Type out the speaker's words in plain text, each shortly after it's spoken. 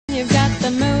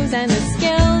eyes and the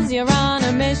skills. You're on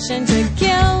a mission to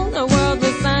kill the world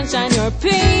with sunshine. You're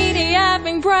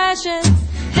PDFing precious.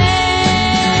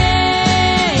 Hey,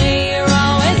 you're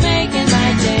always making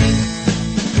my day.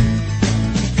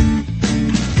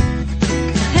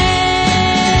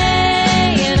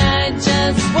 Hey, and I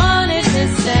just wanted to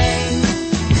say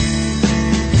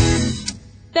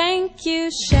thank you,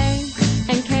 Shay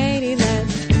and Katie, that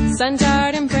Sun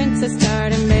Tart and Princess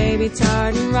Tart and Baby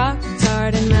Tart and Rock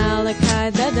Tart and Malachi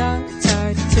the Dark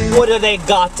Tart too. What do they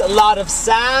got? A lot of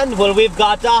sand? Well, we've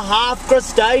got a half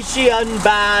crustacean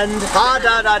band. Ha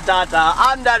da da da da,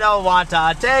 under the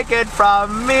water, take it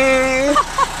from me.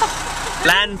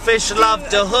 Landfish love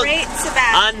to hook.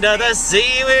 Under the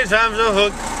sea we have to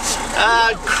hook.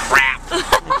 Crap.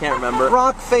 I can't remember.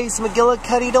 Rock face,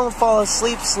 McGillicuddy, don't fall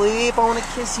asleep, sleep. I want to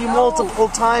kiss you multiple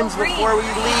times before we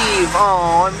leave.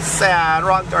 Oh, I'm sad.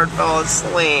 Rock Tart fell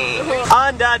asleep.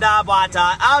 Under the water,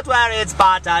 out where it's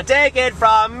butter, take it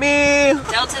from me.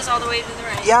 Delta's all the way to the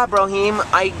right. Yeah, Brohim,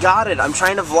 I got it. I'm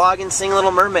trying to vlog and sing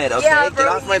Little Mermaid, okay? Yeah, get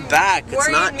off my back. It's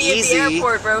not easy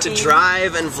to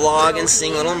drive and vlog and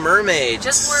sing Little Mermaid.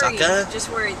 Just worried. Sucka.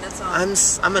 Just worried, that's all.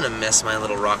 I'm gonna miss my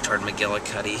little Rock Tart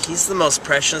McGillicuddy. He's the most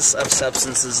precious of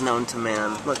substances known to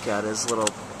man. Look at his little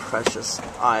precious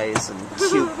eyes and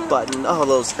cute button. Oh,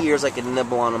 those ears, I could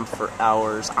nibble on them for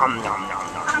hours. Nom, nom, nom.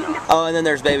 Oh, and then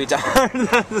there's Baby Tart.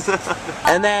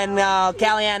 And then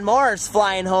Kellyanne Moore's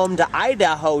flying home to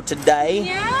Idaho today.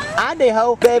 Yeah?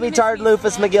 Idaho. Baby Tart,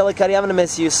 Lufus McGillicuddy, I'm gonna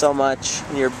miss you so much.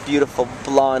 And your beautiful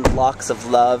blonde locks of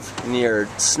love. And your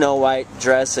Snow White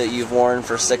dress that you've worn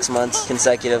for 6 months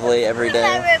consecutively every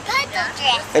day.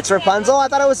 It's Rapunzel? I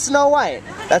thought it was Snow White.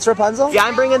 That's Rapunzel? Yeah,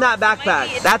 I'm bringing that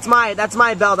backpack. That's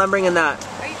my belt. I'm bringing that.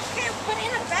 Are you gonna put it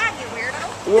in a bag, you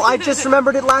weirdo? Well, I just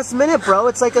remembered it last minute, bro.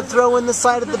 It's like a throw in the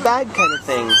side of the bag kind of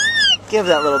thing. Give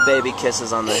that little baby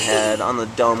kisses on the head, on the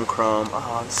dome chrome.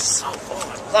 Oh, it's so fun.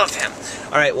 Love him.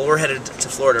 All right, well, we're headed to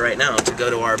Florida right now to go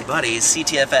to our buddies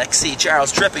CTFXC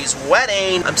Charles Drippy's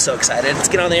wedding. I'm so excited. Let's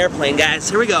get on the airplane, guys.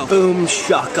 Here we go. Boom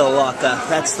shakalaka.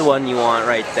 That's the one you want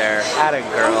right there. Atta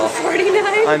girl.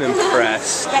 49. I'm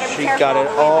impressed. She got it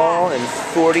all in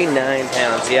 49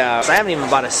 pounds. Yeah. So I haven't even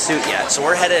bought a suit yet. So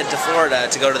we're headed to Florida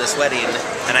to go to this wedding,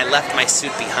 and I left my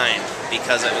suit behind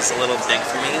because it was a little big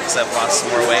for me because I've lost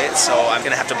some more weight. So I'm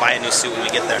gonna have to buy a new suit when we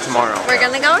get there tomorrow. We're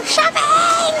gonna go shopping.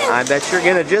 I bet you're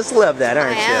gonna just love that,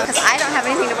 aren't you? Because I don't have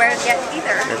anything to wear yet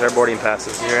either. There's our boarding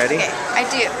passes. You ready? Okay, I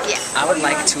do, yes. I would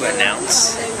like to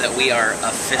announce that we are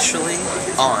officially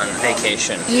on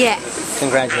vacation. Yes.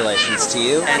 Congratulations to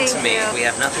you and to me. We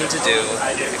have nothing to do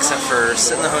except for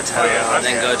sit in the hotel and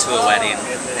then go to a wedding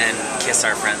and kiss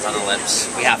our friends on the lips.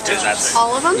 We have to. That's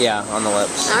all of them? Yeah, on the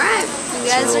lips. All right. You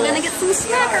guys are gonna get some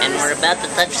snackers. And we're about to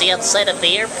touch the outside of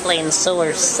the airplane, so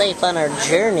we're safe on our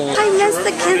journey. I miss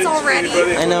the kids already.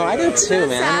 I know, I do too,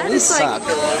 man. We suck.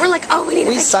 We're like, oh, we need a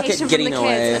vacation suck at getting from the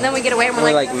away. kids. And then we get away and we're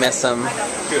We like miss them.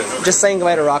 Just saying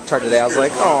goodbye to Rock Tart today, I was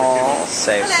like, oh,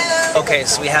 safe. Hello. Okay,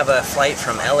 so we have a flight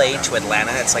from LA to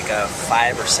Atlanta. It's like a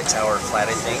 5 or 6 hour flight,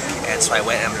 I think. And so I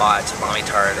went and bought Mommy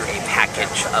Tart a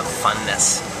package of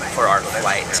funness for our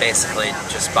flight. Basically,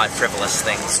 just bought frivolous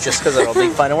things just because it'll be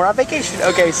fun and we're on vacation.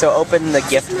 Okay, so open the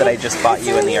gift that I just bought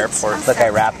you in the airport. Look, I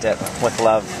wrapped it with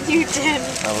love. You did.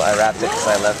 I wrapped it because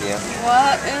I love you.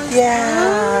 What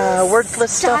is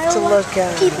worthless stuff to look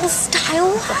at. People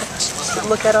style watch. To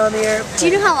look at on the airplane. Do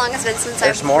you know how long it's been since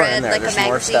I've read like a magazine? There's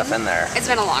more stuff in there. It's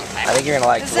been a long time. I think you're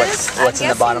gonna like what's in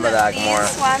the bottom of that more.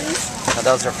 Oh,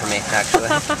 those are for me, actually.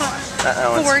 That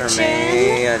one's for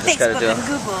me. I just gotta do a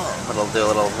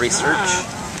little research.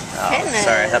 Oh,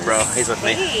 sorry, that bro, he's with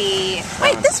me. Hey.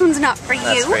 Wait, this one's not for you.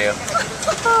 That's for you.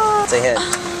 It's a hit.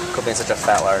 Quit being such a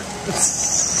fat lard.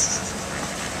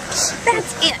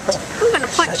 That's it. I'm gonna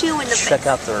punch you in the face. Check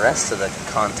out the rest of the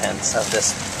contents of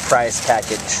this prize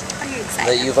package. Are you excited?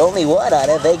 That you've only won on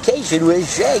a vacation with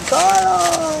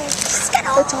ShayCarl.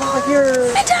 It's all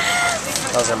yours.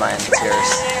 Those are mine. It's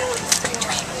yours.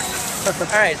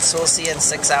 Alright, so we'll see you in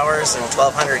 6 hours and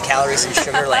 1,200 calories and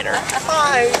sugar later.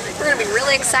 Bye! We're gonna be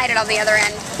really excited on the other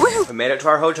end. Woo! We made it to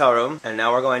our hotel room, and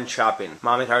now we're going shopping.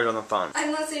 Mommy Tar's on the phone.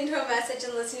 I'm listening to a message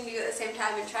and listening to you at the same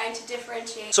time and trying to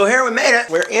differentiate. So here we made it.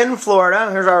 We're in Florida.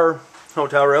 Here's our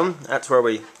hotel room. That's where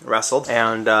we wrestled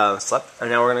and slept. And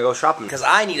now we're gonna go shopping. Because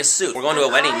I need a suit. We're going to a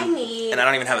wedding, and I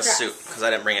don't even have a suit because I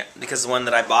didn't bring it. Because the one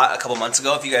that I bought a couple months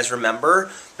ago, if you guys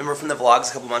remember from the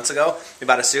vlogs a couple months ago, we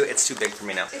bought a suit. It's too big for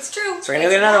me now. It's true. So we're gonna go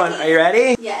get another one. Are you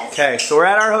ready? Yes. Okay, so we're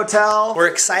at our hotel. We're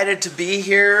excited to be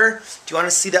here. Do you want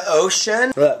to see the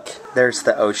ocean? Look, there's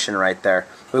the ocean right there.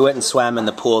 We went and swam in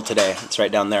the pool today. It's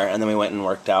right down there, and then we went and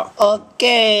worked out.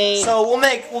 Okay. So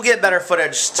we'll get better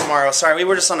footage tomorrow. Sorry, we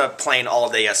were just on a plane all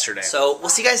day yesterday. So we'll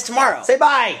see you guys tomorrow. Say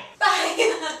bye. Bye.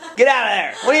 Get out of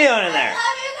there. What are you doing in there?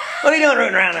 What are you doing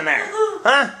rooting around in there?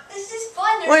 Huh? It's just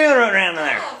fun. What are you doing rooting around in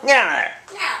there? Get out of there.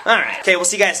 Yeah. All right. Okay, we'll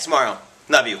see you guys tomorrow.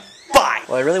 Love you. Bye.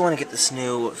 Well, I really want to get this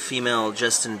new female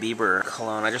Justin Bieber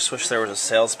cologne. I just wish there was a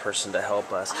salesperson to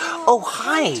help us. Oh,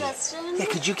 hi. Justin. Yeah,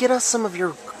 could you get us some of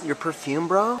your perfume,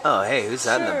 bro? Oh, hey, who's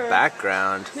that in the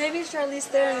background? Maybe Charlize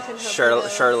Theron can help.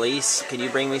 Charlize, can you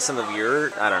bring me some of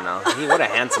your? I don't know. What a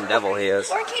handsome devil he is.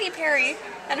 Or Katy Perry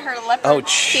and her leopard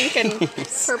pink and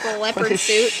purple leopard What is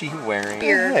suit. she wearing?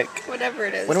 Beard, whatever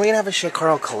it is. When are we gonna have a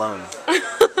ShayCarl cologne?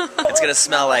 It's gonna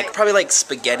smell like probably like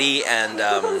spaghetti and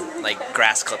like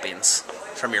grass clippings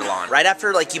from your lawn. Right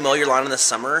after like you mow your lawn in the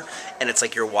summer and it's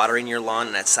like you're watering your lawn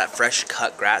and it's that fresh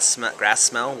cut grass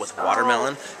smell with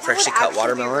watermelon, freshly cut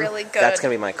watermelon. Really good. That's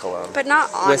gonna be my cologne. But not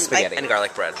on with spaghetti and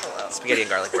garlic bread. Spaghetti and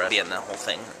garlic bread. Be in the whole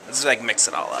thing. Just like mix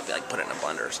it all up. Like put it in a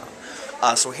blender or something.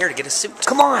 So we're here to get a suit.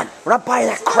 Come on, we're not buying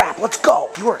that crap. Let's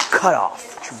go. You are cut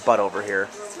off. Get your butt over here.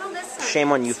 Smell this one.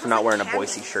 Shame on you for not wearing a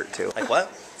Boise shirt too. Like what?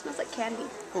 It smells like candy.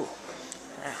 Ooh.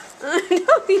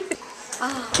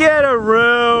 Oh. Get a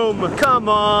room! Come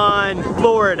on!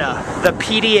 Florida, the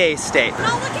PDA state. I'm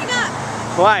not looking up.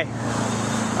 Why?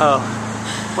 Oh.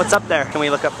 What's up there? Can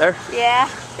we look up there? Yeah,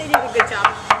 they did a good job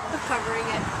of covering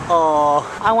it. Oh,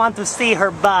 I want to see her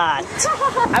butt.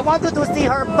 I wanted to see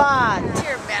her butt.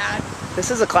 You're bad. This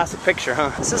is a classic picture,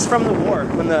 huh? This is from the war,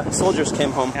 when the soldiers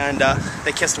came home and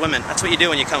they kissed women. That's what you do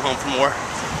when you come home from war.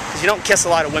 Because you don't kiss a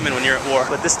lot of women when you're at war.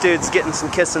 But this dude's getting some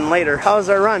kissing later. How's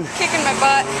our run? Kicking my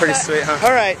butt. Pretty sweet, huh?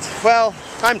 All right, well,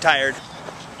 I'm tired.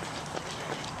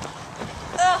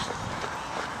 Ugh.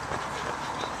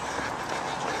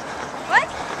 What?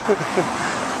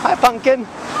 Hi, pumpkin.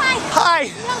 Hi. Hi.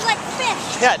 It smells like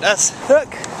fish. Yeah, it does. Look,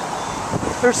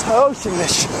 there's ocean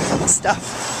fish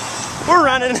stuff. We're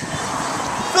running.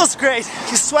 Feels great.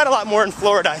 You sweat a lot more in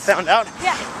Florida, I found out.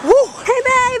 Yeah. Woo! Hey,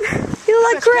 babe. You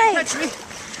look great. Touch me.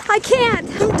 I can't.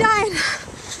 I'm dying.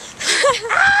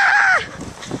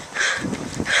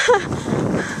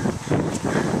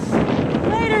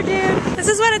 Later, dude. This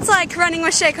is what it's like running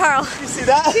with ShayCarl. You see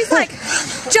that? He's like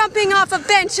jumping off of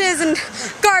benches and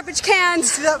garbage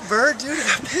cans. See that bird, dude? It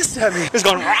got pissed at me. It was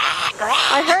going rah,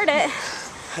 rah. I heard it.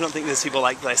 I don't think these people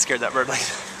like that I scared that bird like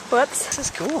that. Whoops. This is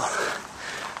cool.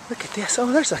 Look at this.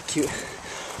 Oh, there's a cute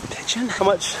pigeon. How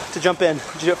much to jump in?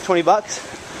 Did you do it for 20 bucks?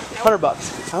 $100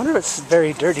 bucks. I wonder if it's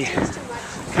very dirty.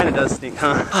 Kind of does stink,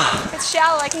 huh? It's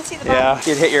shallow. I can see the bottom. Yeah,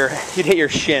 you'd hit your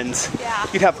shins. Yeah.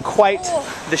 You'd have quite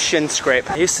the shin scrape.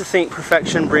 I used to think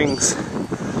perfection's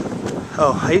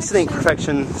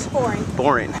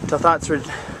boring. Till thoughts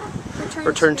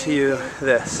return to you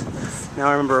this. Now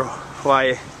I remember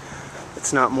why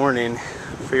it's not morning,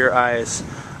 for your eyes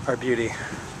are beauty.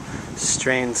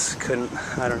 Strains couldn't,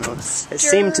 I don't know. It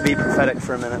seemed to be prophetic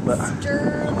for a minute, but.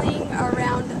 Sterling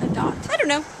around a dot. I don't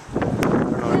know.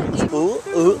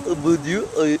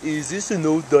 Is this an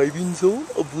old diving zone?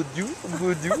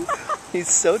 He's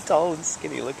so tall and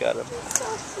skinny, look at him.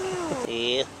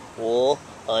 Yeah, well,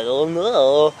 I don't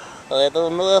know. I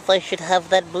don't know if I should have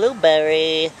that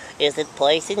blueberry. Is it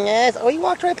poison us? Oh, you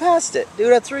walked right past it.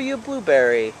 Dude, I threw you a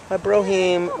blueberry. My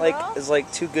brohim, is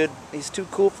too good. He's too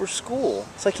cool for school.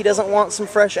 It's like he doesn't want some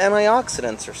fresh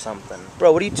antioxidants or something.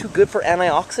 Bro, what are you too good for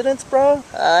antioxidants, bro?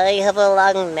 I have a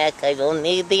long neck. I don't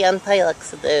need the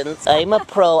antioxidants. I'm a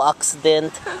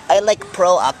pro-oxidant. I like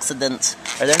pro-oxidants.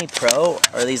 Are there any pro?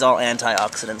 Or are these all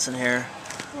antioxidants in here?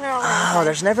 No. Oh,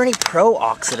 there's never any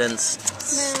pro-oxidants.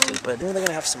 Stupid. When are they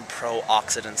gonna have some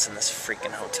pro-oxidants in this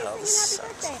freaking hotel? This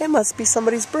sucks. It must be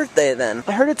somebody's birthday then.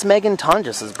 I heard it's Megan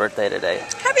Tonjes' birthday today.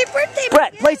 Happy birthday,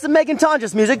 Brett, play some Megan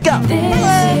Tonjes music, go!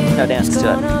 No, dance to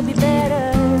it.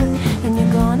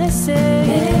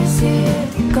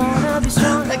 Is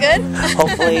that good?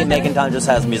 Hopefully Megan Tonjes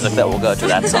has music that will go to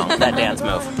that song, that dance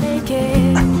move.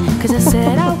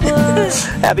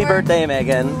 Happy birthday,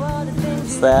 Megan.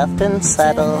 Soft and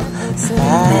subtle, soft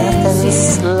and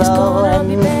slow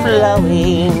and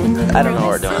flowing. I don't know what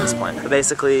we're doing at this point. But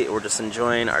basically, we're just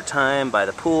enjoying our time by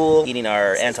the pool, eating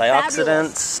our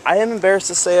antioxidants. I am embarrassed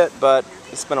to say it, but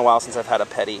it's been a while since I've had a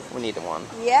petty. We needed one.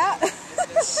 Yeah.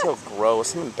 It's so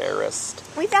gross. I'm embarrassed.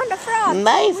 We found a frog.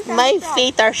 My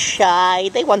feet are shy.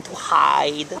 They want to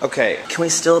hide. Okay, can we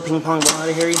steal a ping pong ball out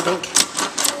of here, you think?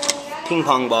 Ping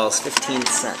pong balls, 15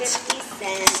 cents.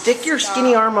 Stick your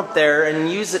skinny arm up there and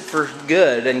use it for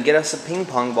good and get us a ping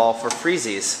pong ball for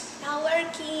freezies. Not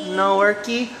working. No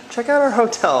worky. Check out our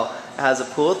hotel. It has a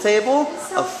pool table,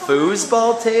 a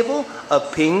foosball table, a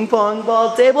ping pong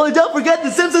ball table, and don't forget the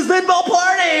Simpsons pinball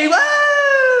party! Woo!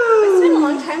 It's been a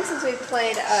long time since we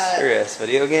played serious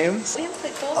video games. We haven't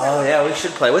played pool. Oh yeah, we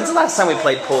should play. When's the last time we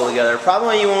played pool together?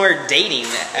 Probably when we were dating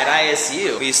at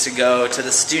ISU. We used to go to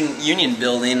the student union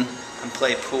building and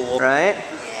play pool. Right?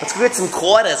 Yeah. Let's go get some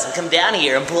quarters and come down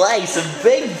here and play some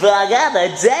big bug on the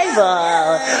table.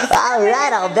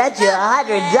 Alright, I'll bet you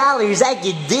 $100 I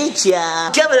can beat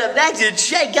ya. Coming up next is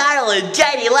ShayCarl and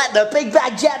Katie letting the Big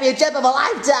Bag Championship of a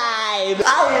lifetime.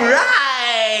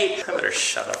 Alright! I better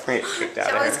shut up. I'm gonna get kicked out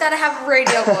of here. Always gotta have a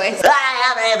radio voice.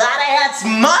 Hi everybody, it's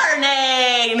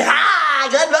morning! Hi,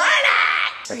 good morning!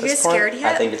 Are you scared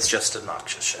yet? I think it's just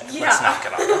obnoxious, Shay. Yeah. Let's knock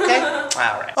it off, okay?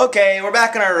 Alright. Okay, we're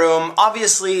back in our room.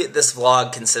 Obviously, this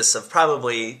vlog consists of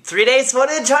probably 3 days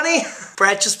footage, honey?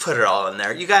 Brett, just put it all in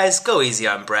there. You guys, go easy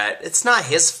on Brett. It's not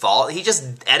his fault. He just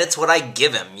edits what I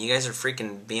give him. You guys are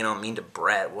freaking being all mean to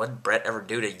Brett. What did Brett ever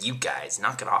do to you guys?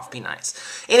 Knock it off. Be nice.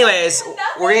 Anyways,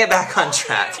 we're gonna get back on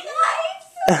track.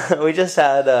 We just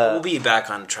had, we'll be back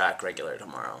on track regular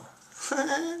tomorrow.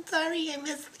 Sorry, I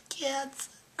missed the kids.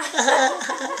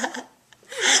 I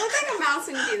look like a mouse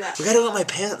when you do that. We gotta look at my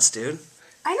pants, dude.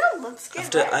 I know it looks good.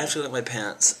 I have to look at my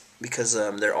pants because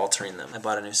they're altering them. I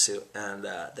bought a new suit and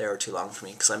they were too long for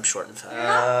me because I'm short and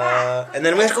fat. And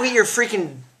then we have to go get your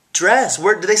freaking dress.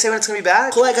 Where did they say when it's gonna be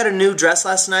back? Chloe got a new dress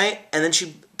last night and then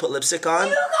she put lipstick on.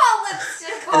 You got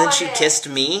lipstick on. And then she kissed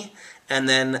me and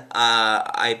then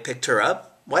I picked her up.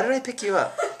 Why did I pick you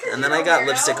up? And then I got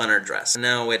lipstick on her dress. And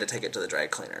now we had to take it to the dry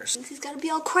cleaners. He's gotta be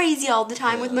all crazy all the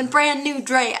time with my brand new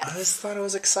dress. I just thought I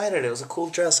was excited. It was a cool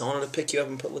dress. I wanted to pick you up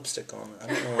and put lipstick on it. I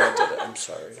don't know why I did it. I'm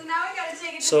sorry. So now we gotta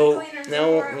take it to So the cleaners.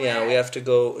 now, yeah, we have to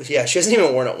go. Yeah, she hasn't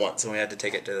even worn it once, and we had to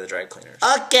take it to the dry cleaners.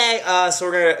 Okay, so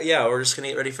we're just gonna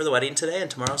get ready for the wedding today, and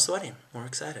tomorrow's the wedding. We're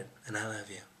excited, and I love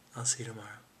you. I'll see you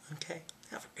tomorrow. Okay,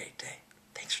 have a great day.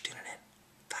 Thanks for tuning in.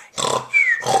 Bye.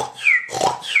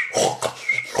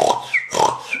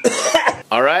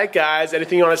 Alright guys,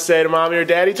 anything you want to say to Mommy or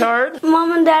Daddy Tard?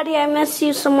 Mom and Daddy, I miss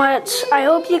you so much. I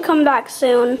hope you come back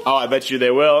soon. Oh, I bet you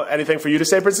they will. Anything for you to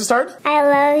say, Princess Tard? I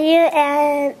love you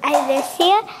and I miss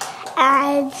you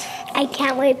and I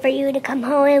can't wait for you to come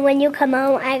home, and when you come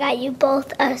home I got you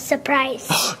both a surprise.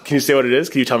 Can you say what it is?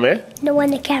 Can you tell me? The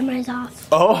one the camera's off.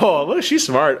 Oh, look, she's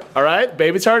smart. Alright,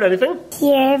 Baby Tard, anything?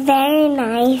 You're very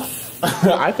nice.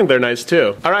 I think they're nice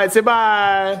too. Alright, say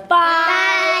bye.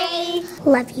 Bye.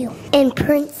 Love you. And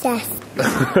Princess.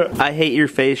 I hate your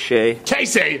face, Shay.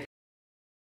 Casey!